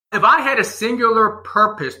If I had a singular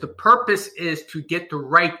purpose, the purpose is to get the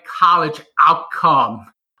right college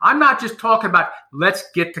outcome. I'm not just talking about let's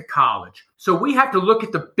get to college. So we have to look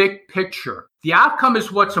at the big picture. The outcome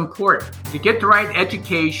is what's important. To get the right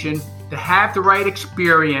education, to have the right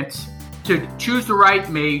experience, to choose the right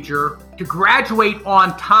major, to graduate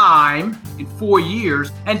on time in 4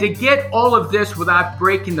 years, and to get all of this without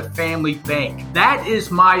breaking the family bank. That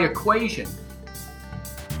is my equation.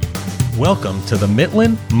 Welcome to the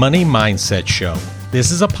Mitlin Money Mindset Show.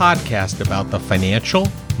 This is a podcast about the financial,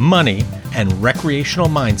 money, and recreational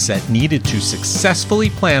mindset needed to successfully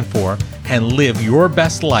plan for and live your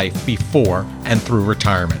best life before and through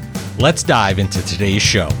retirement. Let's dive into today's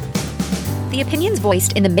show. The opinions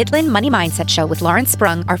voiced in the Mitlin Money Mindset Show with Lawrence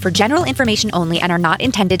Sprung are for general information only and are not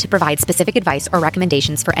intended to provide specific advice or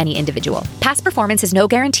recommendations for any individual. Past performance is no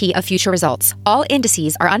guarantee of future results. All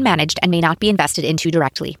indices are unmanaged and may not be invested into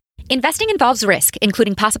directly. Investing involves risk,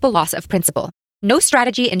 including possible loss of principal. No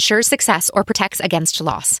strategy ensures success or protects against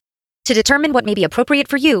loss. To determine what may be appropriate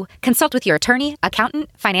for you, consult with your attorney,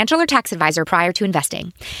 accountant, financial or tax advisor prior to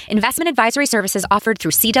investing. Investment advisory services offered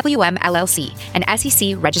through CWM LLC, an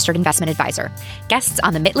SEC registered investment advisor. Guests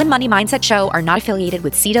on the Mitlin Money Mindset Show are not affiliated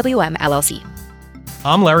with CWM LLC.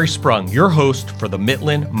 I'm Larry Sprung, your host for the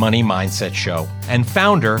Mitlin Money Mindset Show and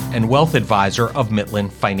founder and wealth advisor of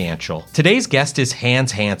Mitlin Financial. Today's guest is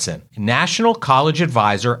Hans Hansen, National College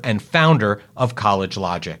Advisor and founder of College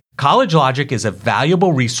Logic. College Logic is a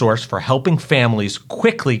valuable resource for helping families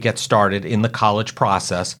quickly get started in the college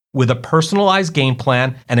process with a personalized game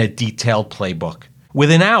plan and a detailed playbook.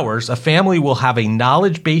 Within hours, a family will have a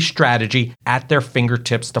knowledge-based strategy at their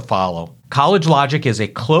fingertips to follow. College Logic is a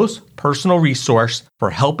close, personal resource for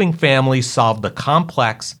helping families solve the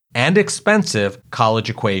complex and expensive college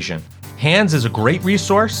equation. Hans is a great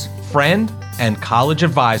resource, friend, and college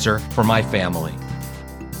advisor for my family.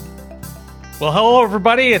 Well, hello,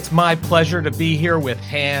 everybody. It's my pleasure to be here with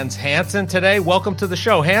Hans Hansen today. Welcome to the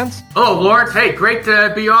show, Hans. Oh, Lawrence. Hey, great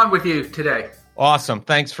to be on with you today. Awesome.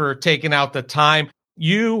 Thanks for taking out the time.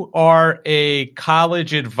 You are a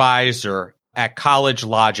college advisor at College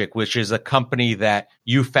Logic, which is a company that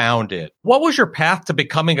you founded. What was your path to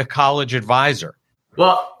becoming a college advisor?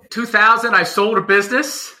 Well, 2000, I sold a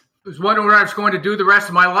business. I was wondering what I was going to do the rest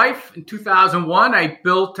of my life. In 2001, I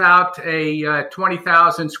built out a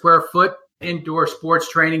 20,000 square foot indoor sports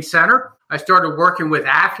training center. I started working with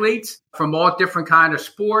athletes from all different kinds of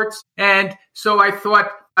sports. And so I thought,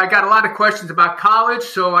 I got a lot of questions about college,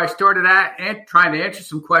 so I started trying to answer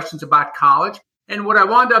some questions about college. And what I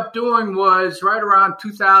wound up doing was right around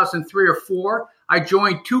 2003 or 4, I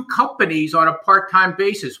joined 2 companies on a part-time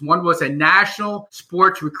basis. One was a national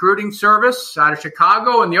sports recruiting service out of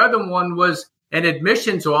Chicago, and the other one was an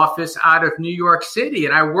admissions office out of New York City.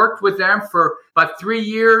 And I worked with them for about 3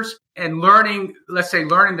 years and learning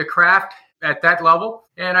the craft at that level.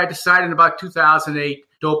 And I decided in about 2008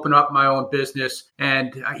 to open up my own business.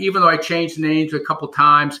 And even though I changed the names a couple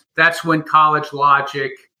times, that's when College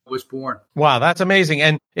Logic was born. Wow, that's amazing.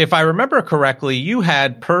 And if I remember correctly, you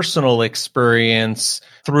had personal experience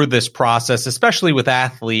through this process, especially with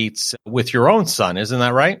athletes, with your own son. Isn't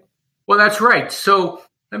that right? Well, that's right. So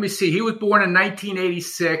let me see. He was born in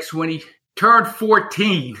 1986. When he turned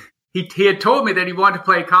 14, he had told me that he wanted to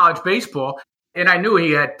play college baseball, and I knew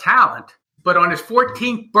he had talent. But on his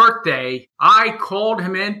 14th birthday, I called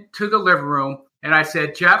him into the living room and I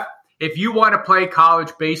said, Jeff, if you want to play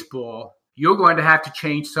college baseball, you're going to have to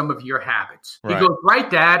change some of your habits. Right. He goes, right,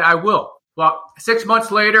 Dad, I will. Well, 6 months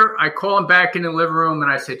later, I call him back in the living room and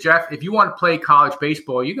I said, Jeff, if you want to play college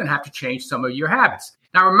baseball, you're going to have to change some of your habits.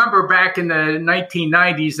 Now, remember back in the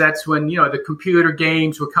 1990s, that's when, the computer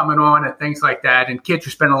games were coming on and things like that. And kids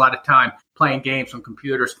were spending a lot of time playing games on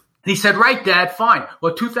computers. He said, right, Dad, fine.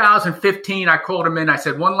 Well, 2015, I called him in. I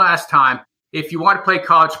said, one last time, if you want to play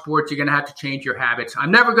college sports, you're going to have to change your habits.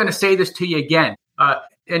 I'm never going to say this to you again.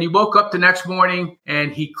 And he woke up the next morning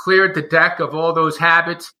and he cleared the deck of all those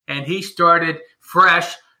habits and he started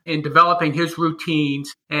fresh in developing his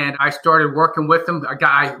routines. And I started working with him.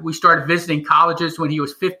 We started visiting colleges when he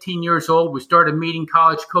was 15 years old. We started meeting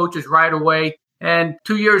college coaches right away. And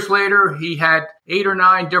 2 years later, he had 8 or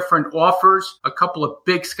 9 different offers, a couple of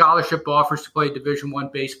big scholarship offers to play Division I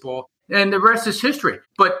baseball. And the rest is history.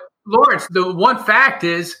 But Lawrence, the one fact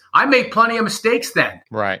is I made plenty of mistakes then.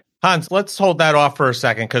 Right. Hans, let's hold that off for a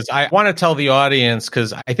second because I want to tell the audience,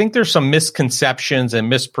 because I think there's some misconceptions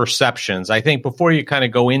and misperceptions. I think before you kind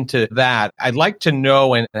of go into that, I'd like to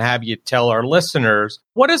know and have you tell our listeners,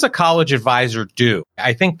 what does a college advisor do?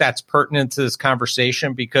 I think that's pertinent to this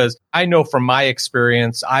conversation because I know from my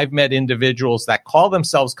experience, I've met individuals that call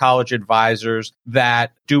themselves college advisors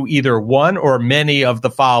that do either one or many of the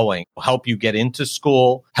following: help you get into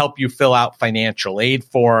school, help you fill out financial aid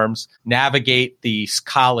forms, navigate the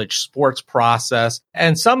college sports process.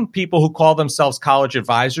 And some people who call themselves college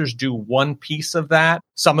advisors do one piece of that.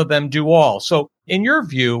 Some of them do all. So in your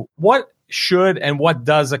view, what should and what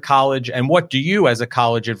does a college and what do you as a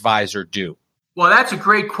college advisor do? Well, that's a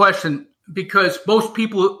great question because most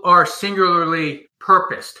people are singularly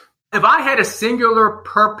purposed. If I had a singular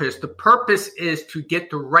purpose, the purpose is to get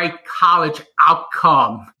the right college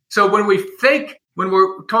outcome. So when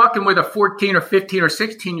we're talking with a 14 or 15 or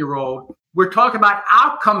 16-year-old, we're talking about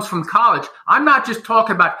outcomes from college. I'm not just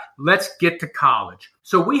talking about let's get to college.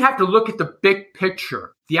 So we have to look at the big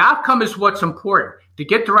picture. The outcome is what's important. To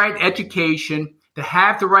get the right education, to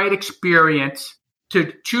have the right experience,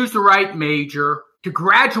 to choose the right major, to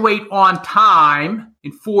graduate on time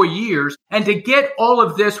in 4 years, and to get all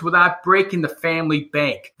of this without breaking the family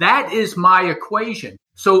bank. That is my equation.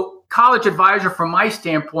 So college advisor, from my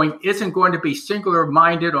standpoint, isn't going to be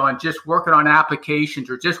singular-minded on just working on applications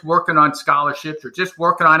or just working on scholarships or just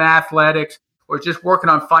working on athletics or just working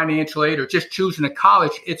on financial aid or just choosing a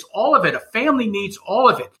college. It's all of it. A family needs all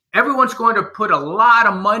of it. Everyone's going to put a lot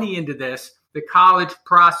of money into this, the college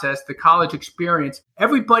process, the college experience.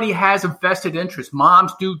 Everybody has a vested interest.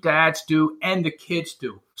 Moms do, dads do, and the kids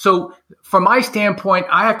do. So from my standpoint,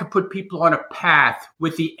 I have to put people on a path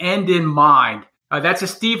with the end in mind. That's a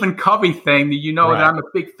Stephen Covey thing. You know, right. That I'm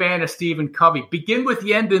a big fan of Stephen Covey. Begin with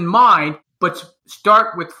the end in mind, but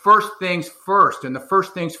start with first things first. And the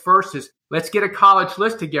first things first is let's get a college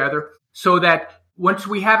list together so that once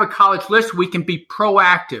we have a college list, we can be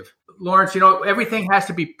proactive. Lawrence, everything has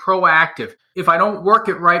to be proactive. If I don't work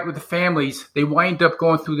it right with the families, they wind up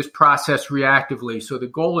going through this process reactively. So the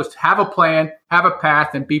goal is to have a plan, have a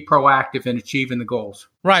path, and be proactive in achieving the goals.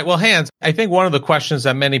 Right. Well, Hans, I think one of the questions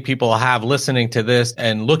that many people have listening to this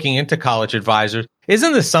and looking into college advisors,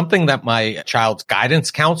 isn't this something that my child's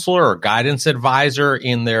guidance counselor or guidance advisor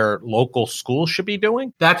in their local school should be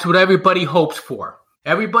doing? That's what everybody hopes for.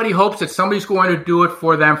 Everybody hopes that somebody's going to do it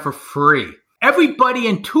for them for free. Everybody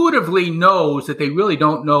intuitively knows that they really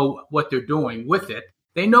don't know what they're doing with it.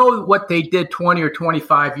 They know what they did 20 or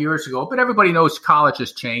 25 years ago, but everybody knows college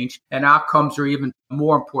has changed and outcomes are even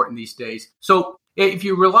more important these days. So if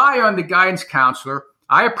you rely on the guidance counselor,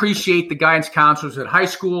 I appreciate the guidance counselors at high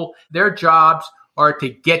school. Their jobs are to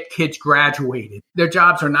get kids graduated. Their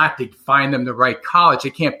jobs are not to find them the right college. They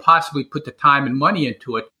can't possibly put the time and money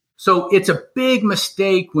into it. So it's a big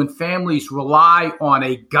mistake when families rely on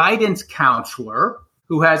a guidance counselor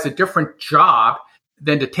who has a different job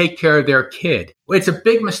than to take care of their kid. It's a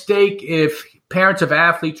big mistake if parents of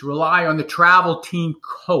athletes rely on the travel team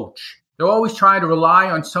coach. They're always trying to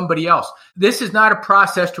rely on somebody else. This is not a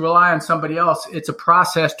process to rely on somebody else. It's a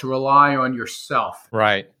process to rely on yourself.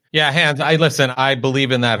 Right. Yeah, Hans, I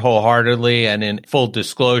believe in that wholeheartedly. And in full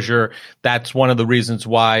disclosure, that's one of the reasons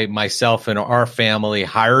why myself and our family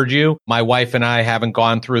hired you. My wife and I haven't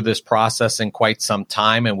gone through this process in quite some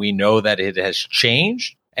time, and we know that it has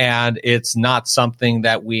changed. And it's not something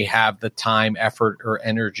that we have the time, effort, or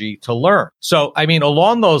energy to learn. So,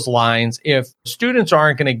 along those lines, if students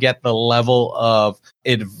aren't going to get the level of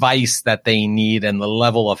advice that they need and the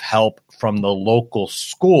level of help from the local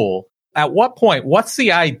school, at what point, what's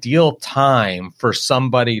the ideal time for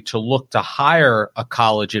somebody to look to hire a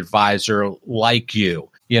college advisor like you?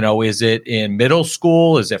 Is it in middle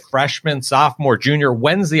school? Is it freshman, sophomore, junior?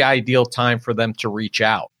 When's the ideal time for them to reach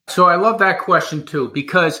out? So I love that question too,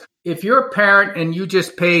 because if you're a parent and you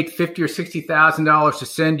just paid $50,000 or $60,000 to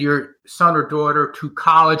send your son or daughter to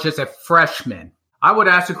college as a freshman, I would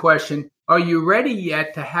ask the question, are you ready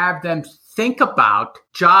yet to have them think about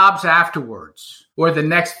jobs afterwards or the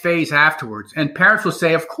next phase afterwards? And parents will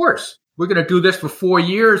say, of course, we're going to do this for 4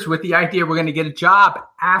 years with the idea we're going to get a job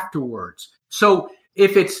afterwards. So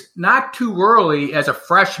if it's not too early as a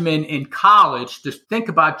freshman in college to think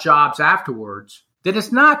about jobs afterwards, then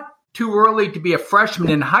it's not too early to be a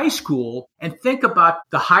freshman in high school and think about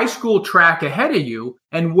the high school track ahead of you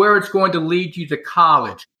and where it's going to lead you to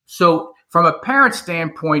college. So from a parent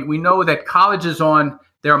standpoint, we know that college is on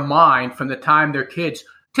their mind from the time they're kids.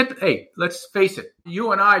 Hey, let's face it.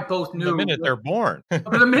 You and I both knew. The minute they're born.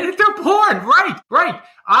 The minute they're born. Right.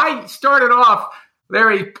 I started off,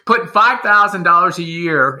 Larry, putting $5,000 a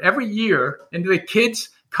year, every year, into the kids'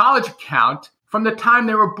 college account from the time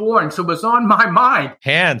they were born. So it was on my mind.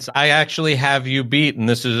 Hans, I actually have you beat, and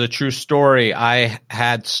this is a true story. I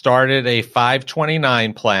had started a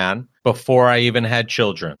 529 plan before I even had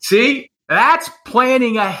children. See, that's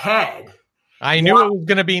planning ahead. I knew it was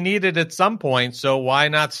going to be needed at some point, so why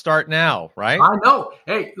not start now, right? I know.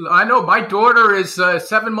 Hey, I know. My daughter is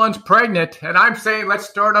 7 months pregnant, and I'm saying let's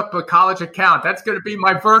start up a college account. That's going to be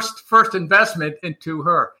my first investment into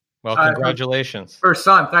her. Well, congratulations. Her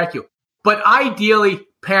son, thank you. But ideally,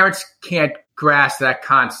 parents can't grasp that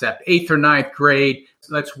concept. 8th or 9th grade,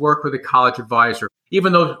 let's work with a college advisor,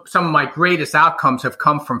 even though some of my greatest outcomes have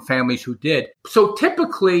come from families who did. So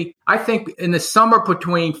typically, I think in the summer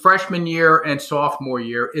between freshman year and sophomore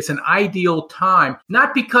year is an ideal time,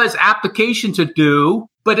 not because applications are due,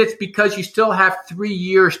 but it's because you still have 3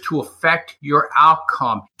 years to affect your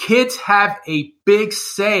outcome. Kids have a big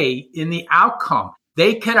say in the outcome.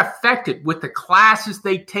 They can affect it with the classes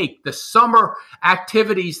they take, the summer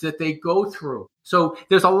activities that they go through. So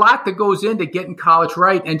there's a lot that goes into getting college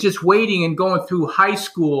right, and just waiting and going through high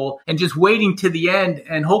school and just waiting to the end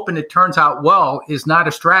and hoping it turns out well is not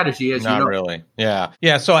a strategy, as you know. Not really. Yeah.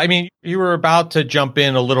 Yeah. So, I mean, you were about to jump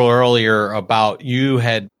in a little earlier about you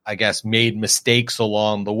had, I guess, made mistakes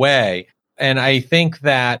along the way. And I think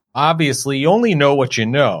that obviously you only know what you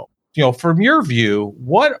know. You know, from your view,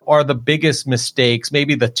 what are the biggest mistakes,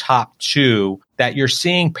 maybe the top 2, that you're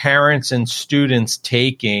seeing parents and students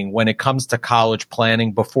taking when it comes to college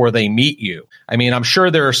planning before they meet you? I mean, I'm sure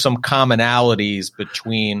there are some commonalities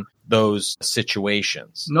between those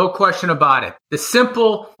situations. No question about it. The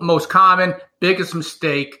simple, most common, biggest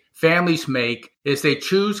mistake families make is they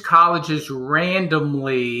choose colleges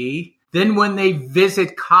randomly. Then when they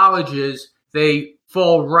visit colleges, they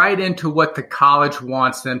fall right into what the college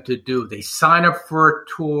wants them to do. They sign up for a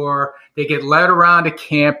tour. They get led around a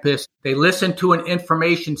campus. They listen to an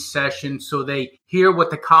information session so they hear what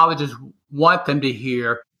the colleges want them to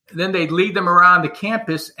hear. Then they lead them around the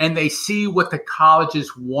campus and they see what the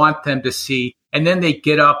colleges want them to see. And then they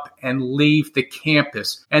get up and leave the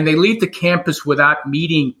campus. And they leave the campus without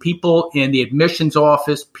meeting people in the admissions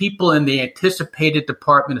office, people in the anticipated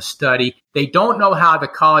department of study. They don't know how the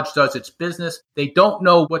college does its business. They don't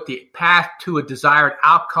know what the path to a desired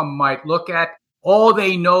outcome might look at. All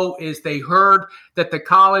they know is they heard that the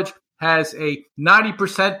college has a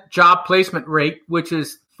 90% job placement rate, which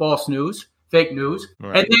is false news, fake news.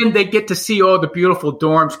 Right. And then they get to see all the beautiful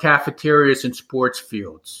dorms, cafeterias, and sports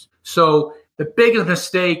fields. So the biggest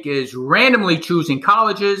mistake is randomly choosing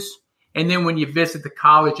colleges, and then when you visit the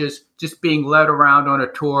colleges, just being led around on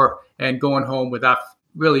a tour and going home without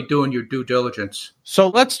really doing your due diligence. So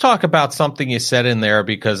let's talk about something you said in there,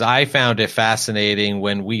 because I found it fascinating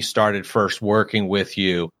when we started first working with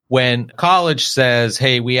you. When college says,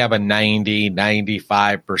 hey, we have a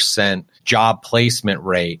 95% job placement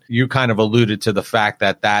rate, you kind of alluded to the fact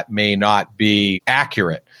that that may not be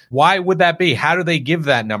accurate. Why would that be? How do they give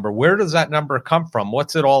that number? Where does that number come from?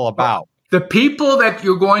 What's it all about? The people that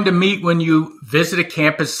you're going to meet when you visit a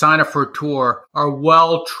campus, sign up for a tour, are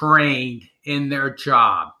well trained in their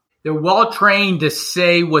job. They're well trained to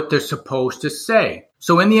say what they're supposed to say.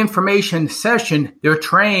 So in the information session, they're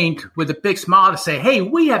trained with a big smile to say, hey,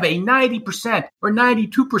 we have a 90% or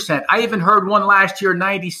 92%. I even heard one last year,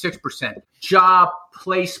 96% job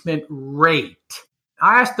placement rate.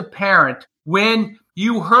 I asked the parent, when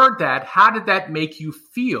you heard that, how did that make you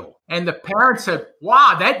feel? And the parent said,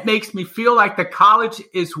 wow, that makes me feel like the college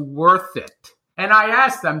is worth it. And I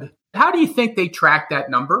asked them, how do you think they track that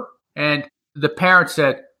number? And the parent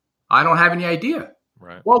said, I don't have any idea.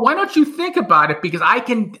 Right. Well, why don't you think about it? Because I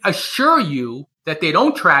can assure you that they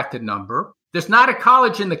don't track the number. There's not a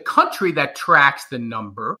college in the country that tracks the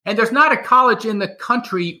number. And there's not a college in the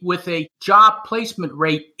country with a job placement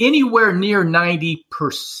rate anywhere near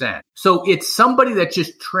 90%. So it's somebody that's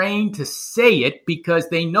just trained to say it because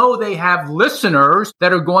they know they have listeners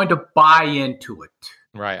that are going to buy into it.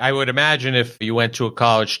 Right. I would imagine if you went to a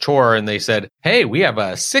college tour and they said, hey, we have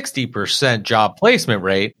a 60% job placement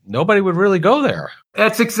rate, nobody would really go there.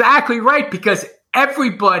 That's exactly right, because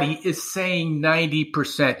everybody is saying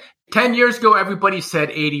 90%. 10 years ago, everybody said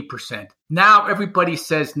 80%. Now everybody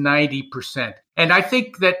says 90%. And I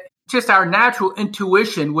think that just our natural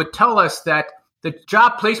intuition would tell us that the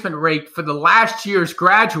job placement rate for the last year's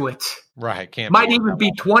graduates might even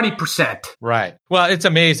be 20%. Right. Well, it's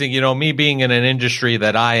amazing. You know, me being in an industry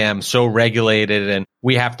that I am so regulated and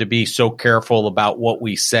we have to be so careful about what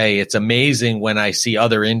we say. It's amazing when I see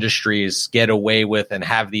other industries get away with and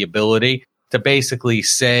have the ability to basically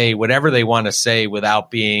say whatever they want to say without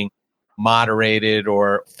being moderated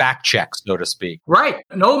or fact checked, so to speak. Right.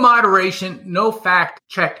 No moderation, no fact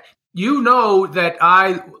check. You know that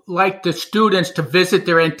I like the students to visit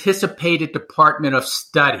their anticipated department of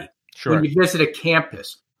study when you visit a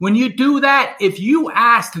campus. When you do that, if you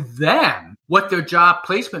ask them what their job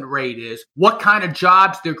placement rate is, what kind of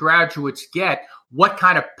jobs their graduates get, what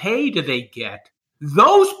kind of pay do they get,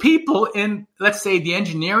 those people in, let's say, the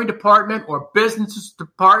engineering department or business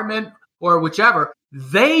department or whichever,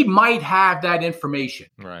 they might have that information.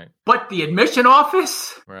 Right. But the admission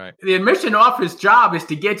office, the admission office job is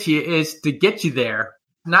to get you there,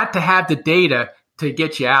 not to have the data to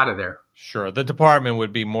get you out of there. Sure. The department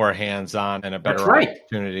would be more hands-on and a better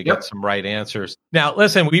opportunity to get some right answers. Now,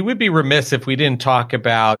 listen, we would be remiss if we didn't talk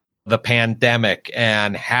about the pandemic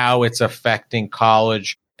and how it's affecting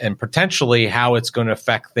college and potentially how it's going to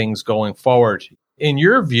affect things going forward. In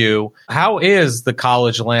your view, how is the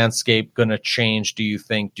college landscape going to change, do you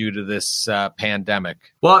think, due to this pandemic?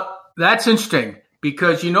 Well, that's interesting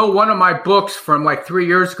because, one of my books from like 3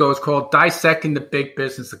 years ago is called Dissecting the Big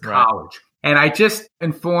Business of College. Right. And I just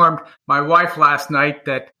informed my wife last night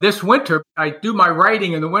that this winter, I do my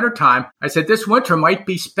writing in the wintertime. I said, this winter might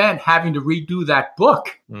be spent having to redo that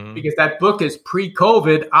book because that book is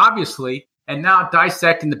pre-COVID, obviously. And now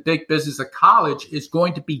Dissecting the Big Business of College is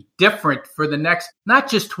going to be different for the next, not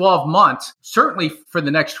just 12 months, certainly for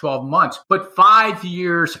the next 12 months, but 5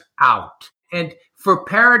 years out. And for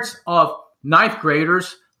parents of ninth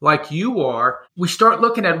graders, like you are, we start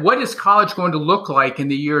looking at what is college going to look like in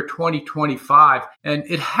the year 2025. And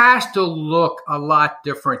it has to look a lot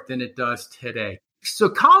different than it does today. So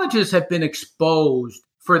colleges have been exposed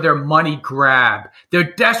for their money grab,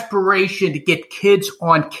 their desperation to get kids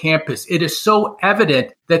on campus. It is so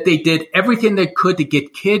evident that they did everything they could to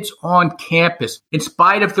get kids on campus in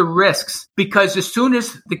spite of the risks, because as soon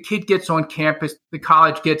as the kid gets on campus, the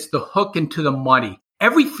college gets the hook into the money.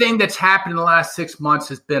 Everything that's happened in the last 6 months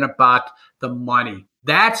has been about the money.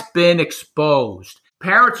 That's been exposed.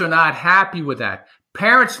 Parents are not happy with that.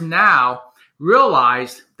 Parents now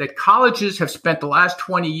realize that colleges have spent the last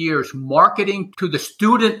 20 years marketing to the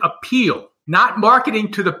student appeal, not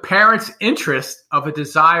marketing to the parents' interest of a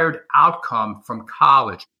desired outcome from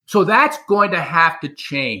college. So that's going to have to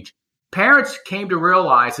change. Parents came to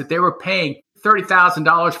realize that they were paying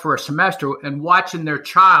 $30,000 for a semester and watching their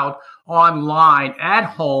child online at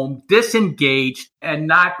home, disengaged and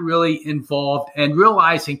not really involved, and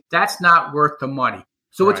realizing that's not worth the money.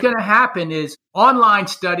 So what's going to happen is online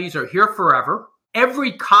studies are here forever.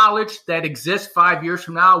 Every college that exists 5 years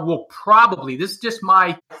from now will probably, this is just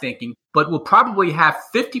my thinking, but will probably have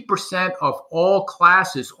 50% of all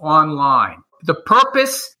classes online. The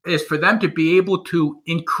purpose is for them to be able to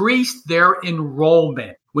increase their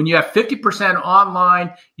enrollment. When you have 50%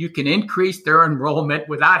 online, you can increase their enrollment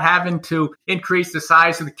without having to increase the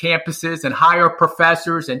size of the campuses and hire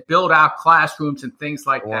professors and build out classrooms and things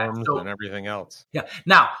like that. So, and everything else. Yeah.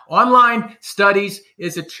 Now, online studies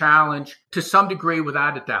is a challenge to some degree,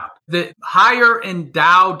 without a doubt. The higher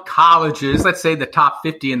endowed colleges, let's say the top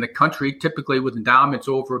 50 in the country, typically with endowments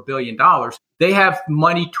over $1 billion, they have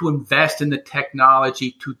money to invest in the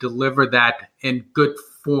technology to deliver that in good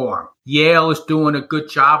form. Yale is doing a good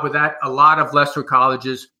job with that. A lot of lesser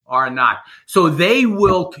colleges are not. So they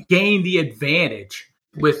will gain the advantage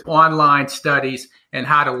with online studies and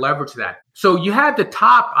how to leverage that. So you have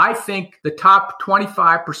I think the top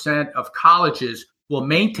 25% of colleges will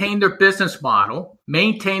maintain their business model,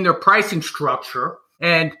 maintain their pricing structure,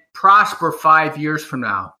 and prosper 5 years from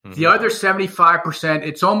now. Mm-hmm. The other 75%,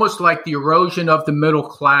 it's almost like the erosion of the middle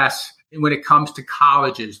class when it comes to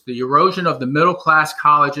colleges. The erosion of the middle class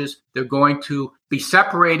colleges, they're going to be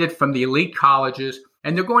separated from the elite colleges,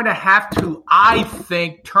 and they're going to have to, I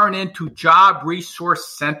think, turn into job resource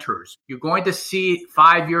centers. You're going to see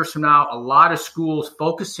 5 years from now a lot of schools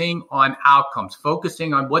focusing on outcomes,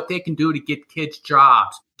 focusing on what they can do to get kids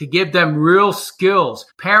jobs, to give them real skills.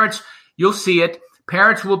 Parents, you'll see it.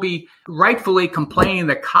 Parents will be rightfully complaining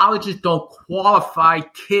that colleges don't qualify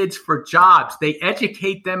kids for jobs. They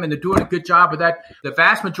educate them, and they're doing a good job of that. The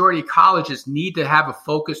vast majority of colleges need to have a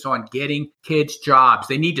focus on getting kids jobs.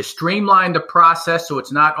 They need to streamline the process so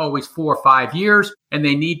it's not always 4 or 5 years, and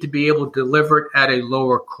they need to be able to deliver it at a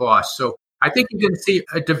lower cost. So I think you're going to see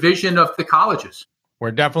a division of the colleges. We're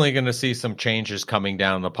definitely going to see some changes coming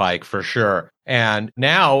down the pike for sure. And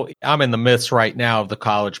now I'm in the midst right now of the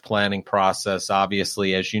college planning process,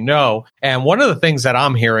 obviously, as you know. And one of the things that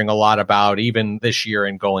I'm hearing a lot about even this year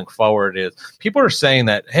and going forward is people are saying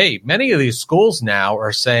that, hey, many of these schools now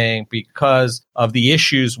are saying because of the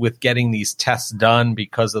issues with getting these tests done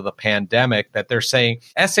because of the pandemic, that they're saying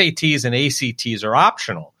SATs and ACTs are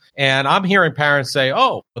optional. And I'm hearing parents say,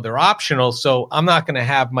 oh, they're optional, so I'm not going to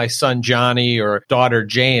have my son Johnny or daughter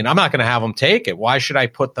Jane, I'm not going to have them take it. Why should I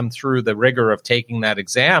put them through the rigor of taking that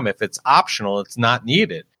exam if it's optional, it's not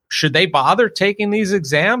needed? Should they bother taking these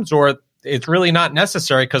exams, or it's really not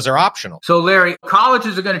necessary because they're optional? So, Larry,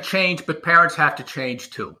 colleges are going to change, but parents have to change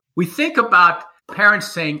too. We think about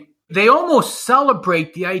parents saying, they almost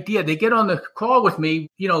celebrate the idea. They get on the call with me,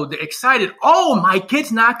 they're excited. Oh, my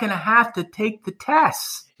kid's not going to have to take the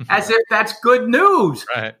tests, as if that's good news.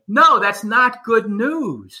 Right. No, that's not good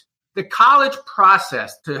news. The college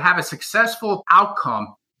process, to have a successful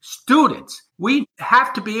outcome, students, we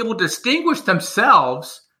have to be able to distinguish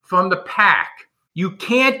themselves from the pack. You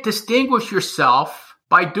can't distinguish yourself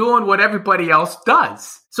by doing what everybody else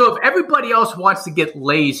does. So if everybody else wants to get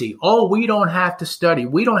lazy, oh, we don't have to study,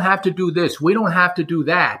 we don't have to do this, we don't have to do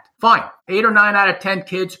that, fine. 8 or 9 out of 10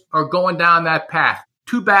 kids are going down that path.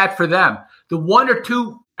 Too bad for them. The 1 or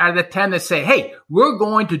 2 out of the 10 that say, hey, we're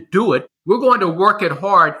going to do it, we're going to work it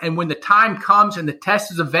hard, and when the time comes and the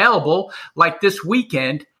test is available, like this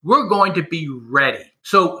weekend, we're going to be ready.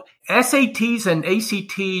 So SATs and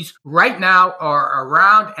ACTs right now are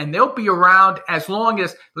around, and they'll be around as long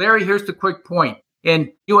as, Larry, here's the quick point.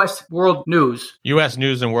 In U.S. World News. U.S.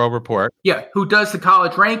 News and World Report. Yeah, who does the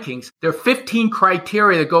college rankings. There are 15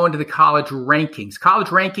 criteria that go into the college rankings. College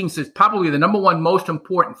rankings is probably the number one most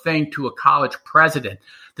important thing to a college president.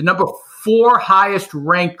 The number 4 highest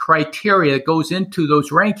ranked criteria that goes into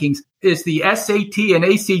those rankings is the SAT and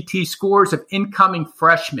ACT scores of incoming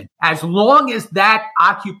freshmen. As long as that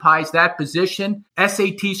occupies that position,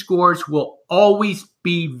 SAT scores will always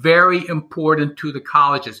be very important to the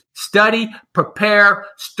colleges. Study, prepare,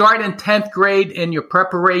 start in 10th grade in your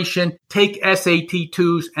preparation, take SAT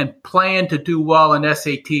 2s and plan to do well in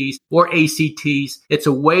SATs or ACTs. It's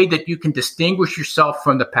a way that you can distinguish yourself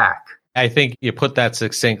from the pack. I think you put that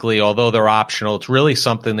succinctly. Although they're optional, it's really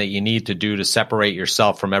something that you need to do to separate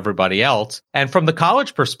yourself from everybody else. And from the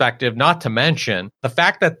college perspective, not to mention the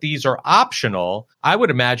fact that these are optional, I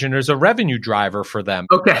would imagine there's a revenue driver for them.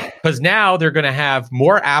 Okay. Because now they're going to have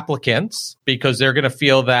more applicants because they're going to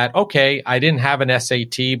feel that, okay, I didn't have an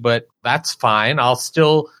SAT, but that's fine. I'll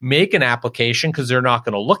still make an application because they're not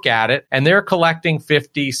going to look at it. And they're collecting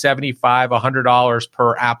 $50, $75, $100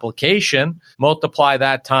 per application. Multiply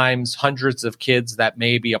that times hundreds of kids that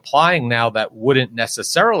may be applying now that wouldn't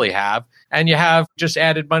necessarily have. And you have just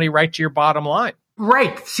added money right to your bottom line.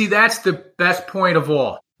 Right. See, that's the best point of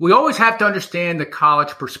all. We always have to understand the college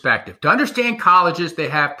perspective. To understand colleges, they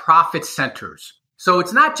have profit centers. So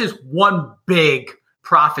it's not just one big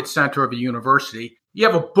profit center of a university. You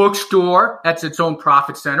have a bookstore, that's its own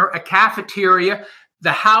profit center, a cafeteria,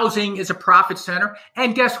 the housing is a profit center,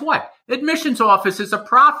 and guess what? Admissions office is a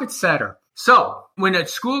profit center. So when a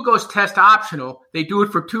school goes test optional, they do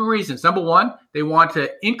it for 2 reasons. Number one, they want to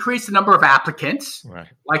increase the number of applicants. Right.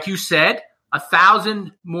 Like you said,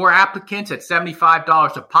 1,000 more applicants at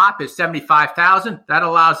 $75 a pop is 75,000. That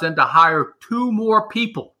allows them to hire 2 more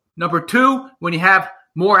people. Number 2, when you have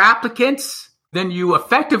more applicants, then you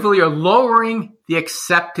effectively are lowering the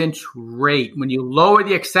acceptance rate. When you lower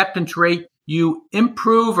the acceptance rate, you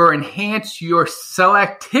improve or enhance your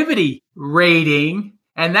selectivity rating,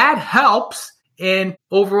 and that helps in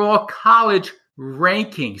overall college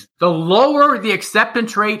rankings. The lower the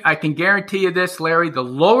acceptance rate, I can guarantee you this, Larry, the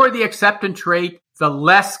lower the acceptance rate, the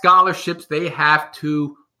less scholarships they have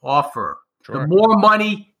to offer. Sure. The more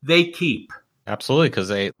money they keep. Absolutely, because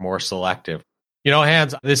they're more selective.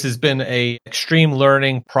 Hans, this has been an extreme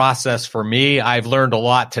learning process for me. I've learned a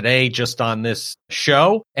lot today just on this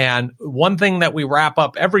show. And one thing that we wrap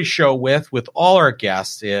up every show with all our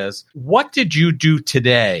guests is, what did you do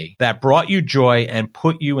today that brought you joy and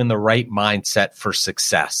put you in the right mindset for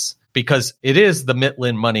success? Because it is the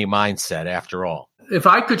Mitlin Money Mindset after all. If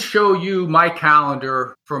I could show you my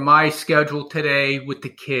calendar for my schedule today with the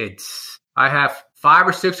kids, I have 5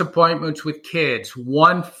 or 6 appointments with kids,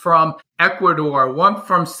 1 from Ecuador, 1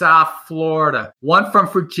 from South Florida, 1 from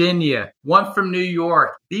Virginia, 1 from New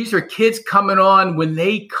York. These are kids coming on. When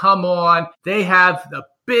they come on, they have the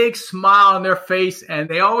big smile on their face and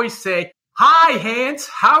they always say, "Hi, Hans,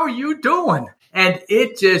 how are you doing?" And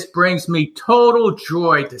it just brings me total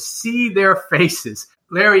joy to see their faces.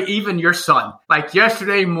 Larry, even your son, like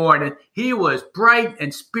yesterday morning, he was bright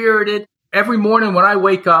and spirited. Every morning when I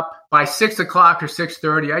wake up by 6 o'clock or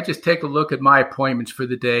 6:30, I just take a look at my appointments for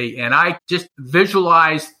the day and I just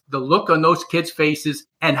visualize the look on those kids' faces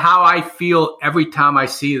and how I feel every time I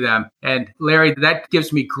see them. And Larry, that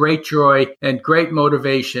gives me great joy and great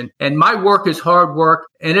motivation. And my work is hard work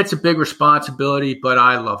and it's a big responsibility, but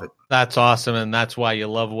I love it. That's awesome. And that's why you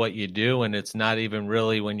love what you do. And it's not even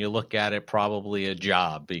really, when you look at it, probably a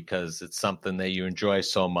job, because it's something that you enjoy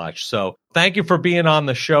so much. So thank you for being on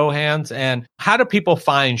the show, Hans. And how do people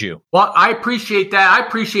find you? Well, I appreciate that. I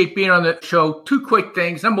appreciate being on the show. Two quick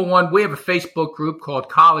things. Number one, we have a Facebook group called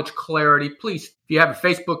College Clarity. Please, if you have a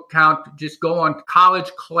Facebook account, just go on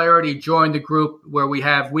College Clarity, join the group where we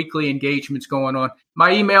have weekly engagements going on.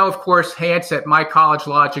 My email, of course,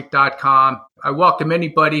 hans@mycollegelogic.com. I welcome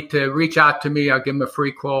anybody to reach out to me. I'll give them a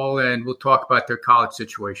free call and we'll talk about their college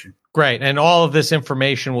situation. Great. And all of this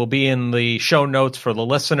information will be in the show notes for the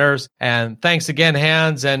listeners. And thanks again,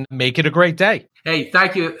 Hans, and make it a great day. Hey,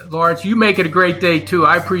 thank you, Lawrence. You make it a great day, too.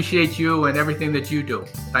 I appreciate you and everything that you do.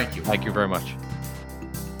 Thank you. Thank you very much.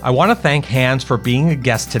 I want to thank Hans for being a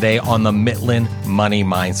guest today on the Mitlin Money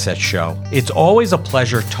Mindset Show. It's always a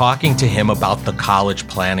pleasure talking to him about the college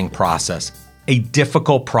planning process, a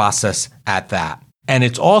difficult process at that. And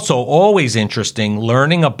it's also always interesting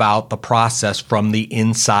learning about the process from the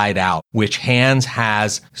inside out, which Hans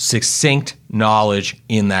has succinct knowledge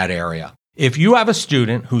in that area. If you have a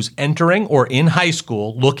student who's entering or in high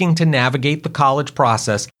school looking to navigate the college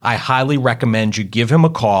process, I highly recommend you give him a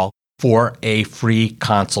call for a free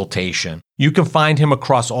consultation. You can find him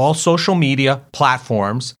across all social media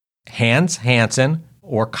platforms, Hans Hansen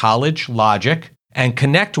or College Logic, and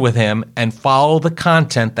connect with him and follow the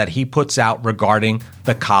content that he puts out regarding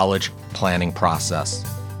the college planning process.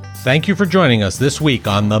 Thank you for joining us this week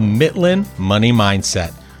on the Mitlin Money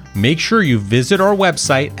Mindset. Make sure you visit our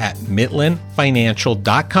website at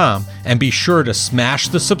mitlinfinancial.com and be sure to smash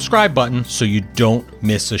the subscribe button so you don't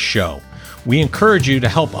miss a show. We encourage you to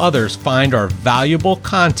help others find our valuable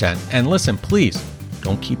content. And listen, please,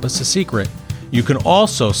 don't keep us a secret. You can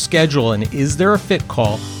also schedule an Is There a Fit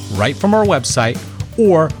call right from our website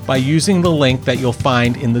or by using the link that you'll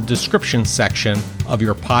find in the description section of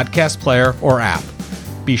your podcast player or app.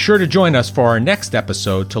 Be sure to join us for our next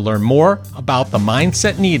episode to learn more about the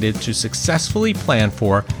mindset needed to successfully plan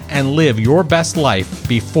for and live your best life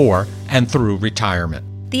before and through retirement.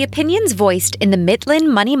 The opinions voiced in the Mitlin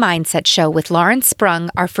Money Mindset Show with Lawrence Sprung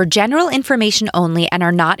are for general information only and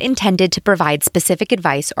are not intended to provide specific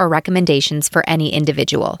advice or recommendations for any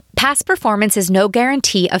individual. Past performance is no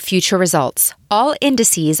guarantee of future results. All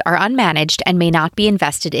indices are unmanaged and may not be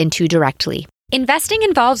invested into directly. Investing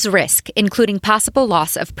involves risk, including possible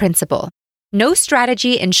loss of principal. No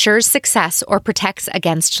strategy ensures success or protects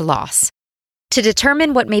against loss. To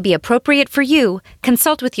determine what may be appropriate for you,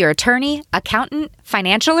 consult with your attorney, accountant,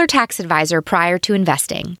 financial or tax advisor prior to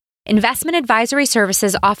investing. Investment advisory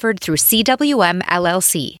services offered through CWM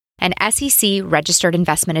LLC, an SEC-registered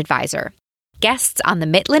investment advisor. Guests on the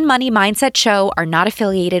Mitlin Money Mindset Show are not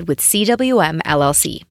affiliated with CWM LLC.